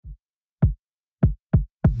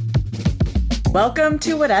Welcome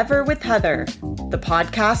to Whatever with Heather, the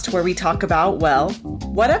podcast where we talk about, well,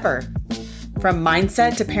 whatever. From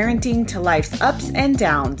mindset to parenting to life's ups and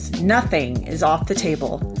downs, nothing is off the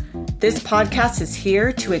table. This podcast is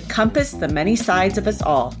here to encompass the many sides of us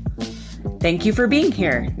all. Thank you for being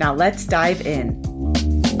here. Now let's dive in.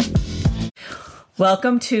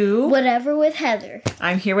 Welcome to Whatever with Heather.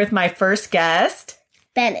 I'm here with my first guest,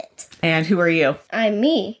 Bennett. And who are you? I'm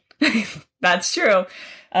me. That's true.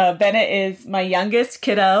 Bennett is my youngest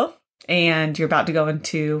kiddo, and you're about to go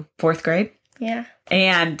into 4th grade. Yeah.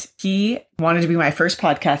 And he wanted to be my first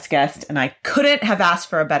podcast guest, and I couldn't have asked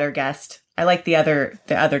for a better guest. I like the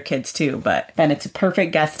other kids too, but Bennett's a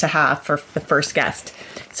perfect guest to have for the first guest.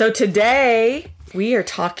 So today we are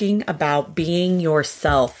talking about being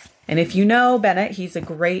yourself. And if you know Bennett, he's a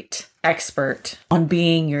great expert on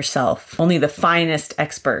being yourself. Only the finest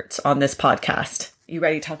experts on this podcast. You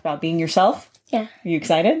ready to talk about being yourself? Yeah. Are you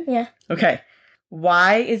excited? Yeah. Okay.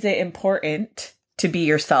 Why is it important to be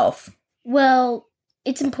yourself? Well,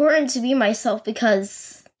 it's important to be myself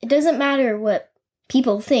because it doesn't matter what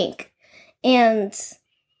people think. And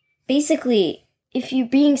basically, if you're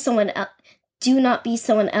being someone else, do not be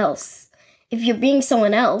someone else. If you're being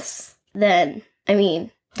someone else, then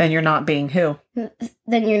you're not being who?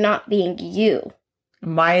 Then you're not being you.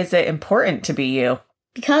 Why is it important to be you?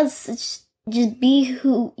 Because it's just be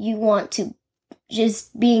who you want to,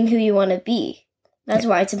 just being who you want to be. That's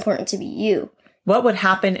why it's important to be you. What would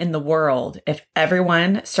happen in the world if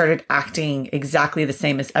everyone started acting exactly the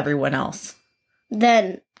same as everyone else?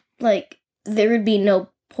 Then, there would be no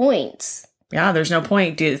point. Yeah, there's no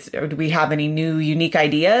point. Do we have any new, unique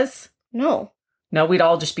ideas? No. No, we'd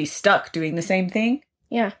all just be stuck doing the same thing?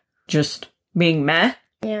 Yeah. Just being meh?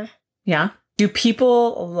 Yeah. Yeah. Do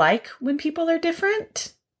people like when people are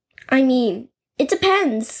different? It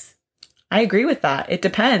depends. I agree with that. It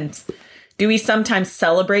depends. Do we sometimes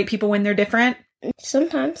celebrate people when they're different?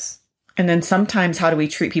 Sometimes. And then sometimes how do we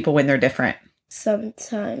treat people when they're different?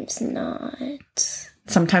 Sometimes not.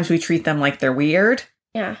 Sometimes we treat them like they're weird?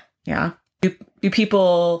 Yeah. Yeah. Do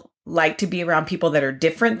people like to be around people that are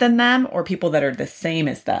different than them or people that are the same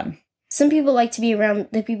as them? Some people like to be around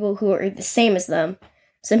the people who are the same as them.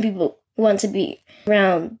 Some people want to be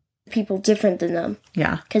around people different than them.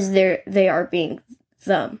 Yeah. Because they are being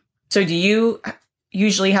them. So do you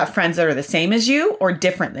usually have friends that are the same as you or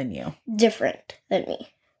different than you? Different than me.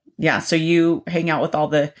 Yeah. So you hang out with all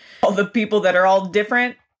the people that are all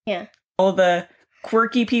different? Yeah. All the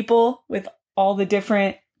quirky people with all the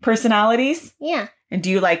different personalities? Yeah. And do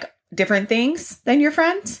you like different things than your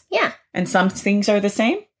friends? Yeah. And some things are the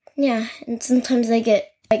same? Yeah. And sometimes I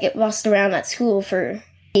get bossed around at school for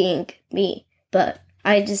being me, but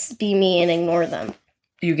I just be me and ignore them.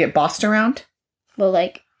 You get bossed around?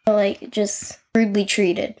 Well, just rudely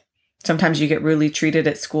treated. Sometimes you get rudely treated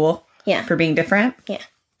at school? Yeah. For being different? Yeah.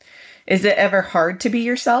 Is it ever hard to be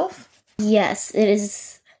yourself? Yes, it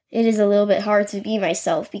is. It is a little bit hard to be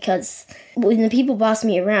myself because when the people boss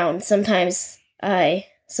me around, sometimes I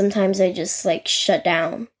just shut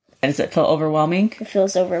down. Does it feel overwhelming? It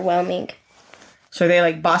feels overwhelming. So are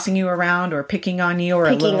they bossing you around or picking on you or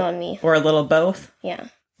on me. Or a little both? Yeah.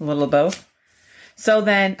 A little both. So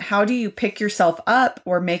then how do you pick yourself up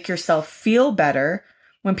or make yourself feel better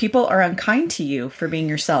when people are unkind to you for being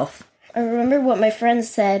yourself? I remember what my friends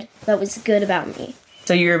said that was good about me.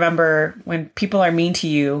 So you remember when people are mean to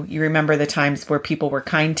you, you remember the times where people were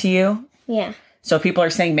kind to you? Yeah. So if people are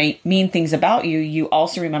saying mean things about you, you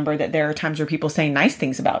also remember that there are times where people say nice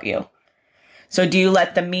things about you. So do you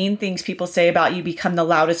let the mean things people say about you become the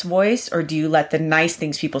loudest voice, or do you let the nice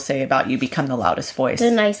things people say about you become the loudest voice? The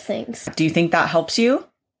nice things. Do you think that helps you?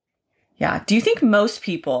 Yeah. Do you think most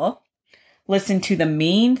people listen to the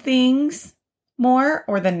mean things more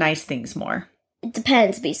or the nice things more? It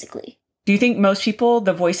depends, basically. Do you think most people,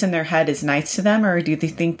 the voice in their head is nice to them, or do you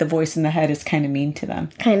think the voice in the head is kind of mean to them?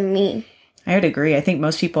 Kind of mean. I would agree. I think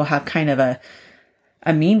most people have kind of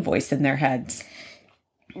a mean voice in their heads.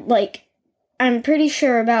 I'm pretty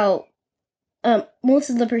sure about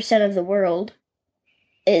most of the percent of the world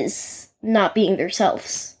is not being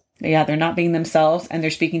themselves. Yeah, they're not being themselves, and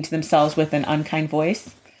they're speaking to themselves with an unkind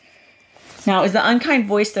voice. Now, is the unkind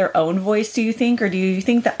voice their own voice, do you think? Or do you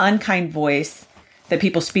think the unkind voice that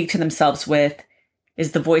people speak to themselves with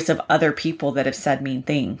is the voice of other people that have said mean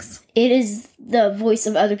things? It is the voice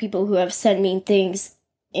of other people who have said mean things,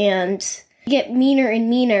 and you get meaner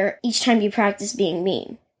and meaner each time you practice being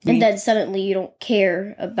mean. And then suddenly you don't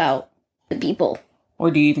care about the people. Or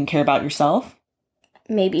do you even care about yourself?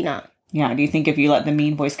 Maybe not. Yeah, do you think if you let the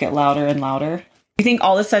mean voice get louder and louder? Do you think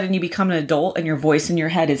all of a sudden you become an adult and your voice in your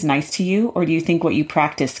head is nice to you? Or do you think what you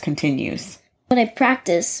practice continues? What I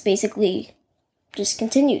practice basically just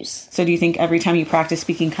continues. So do you think every time you practice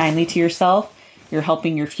speaking kindly to yourself, you're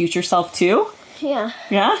helping your future self too? Yeah.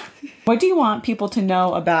 Yeah? What do you want people to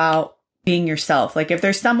know about being yourself? Like if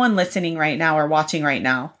there's someone listening right now or watching right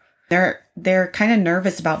now, they're kind of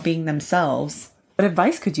nervous about being themselves. What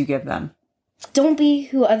advice could you give them? Don't be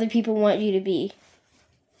who other people want you to be.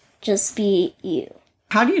 Just be you.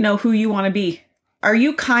 How do you know who you want to be? Are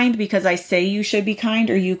you kind because I say you should be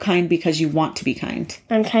kind, or are you kind because you want to be kind?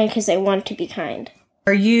 I'm kind because I want to be kind.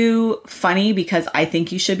 Are you funny because I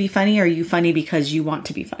think you should be funny, or are you funny because you want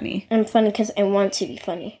to be funny? I'm funny because I want to be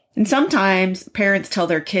funny. And sometimes parents tell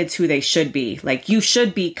their kids who they should be. Like, you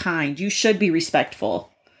should be kind. You should be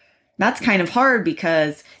respectful. That's kind of hard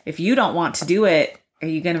because if you don't want to do it, are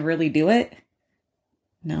you going to really do it?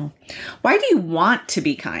 No. Why do you want to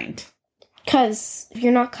be kind? Because if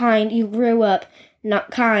you're not kind, you grew up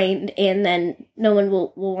not kind, and then no one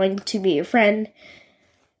will want to be your friend.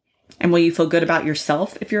 And will you feel good about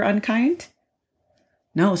yourself if you're unkind?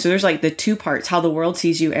 No. So there's like the two parts, how the world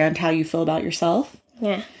sees you and how you feel about yourself.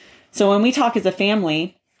 Yeah. So when we talk as a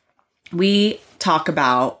family, we talk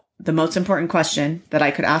about the most important question that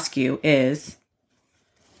I could ask you is,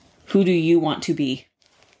 who do you want to be?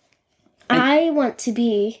 I want to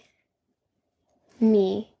be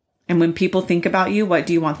me. And when people think about you, what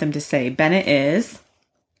do you want them to say? Bennett is?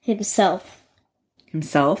 Himself.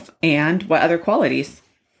 Himself. And what other qualities?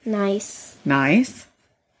 Nice. Nice.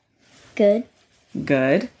 Good.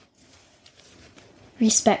 Good.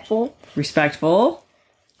 Respectful. Respectful.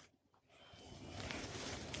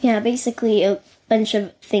 Yeah, basically a bunch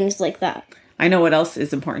of things like that. I know what else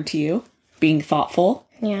is important to you. Being thoughtful.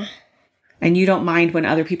 Yeah. And you don't mind when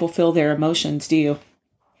other people feel their emotions, do you?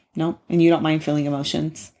 No? And you don't mind feeling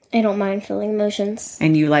emotions? I don't mind feeling emotions.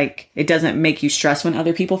 And you it doesn't make you stress when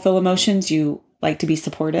other people feel emotions? You like to be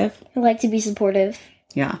supportive? I like to be supportive.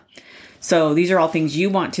 Yeah. So these are all things you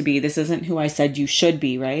want to be. This isn't who I said you should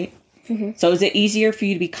be, right? Mm-hmm. So is it easier for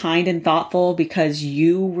you to be kind and thoughtful because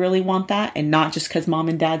you really want that and not just because mom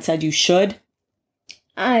and dad said you should?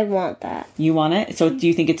 I want that. You want it? So do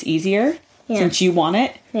you think it's easier since you want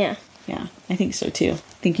it? Yeah. Yeah, I think so too.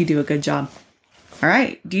 I think you do a good job. All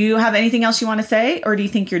right. Do you have anything else you want to say, or do you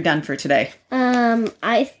think you're done for today?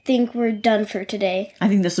 I think we're done for today. I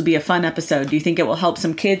think this will be a fun episode. Do you think it will help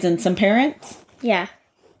some kids and some parents? Yeah.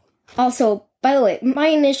 Also, by the way, my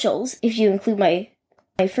initials, if you include my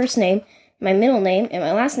first name, my middle name, and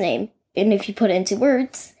my last name, and if you put it into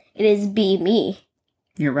words, it is Be Me.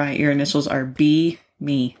 You're right. Your initials are Be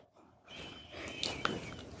Me.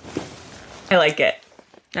 I like it.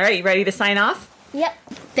 All right. You ready to sign off? Yep.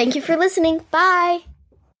 Thank you for listening. Bye.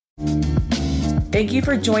 Thank you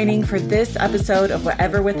for joining for this episode of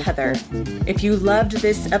Whatever with Heather. If you loved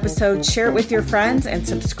this episode, share it with your friends and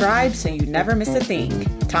subscribe so you never miss a thing.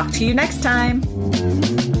 Talk to you next time.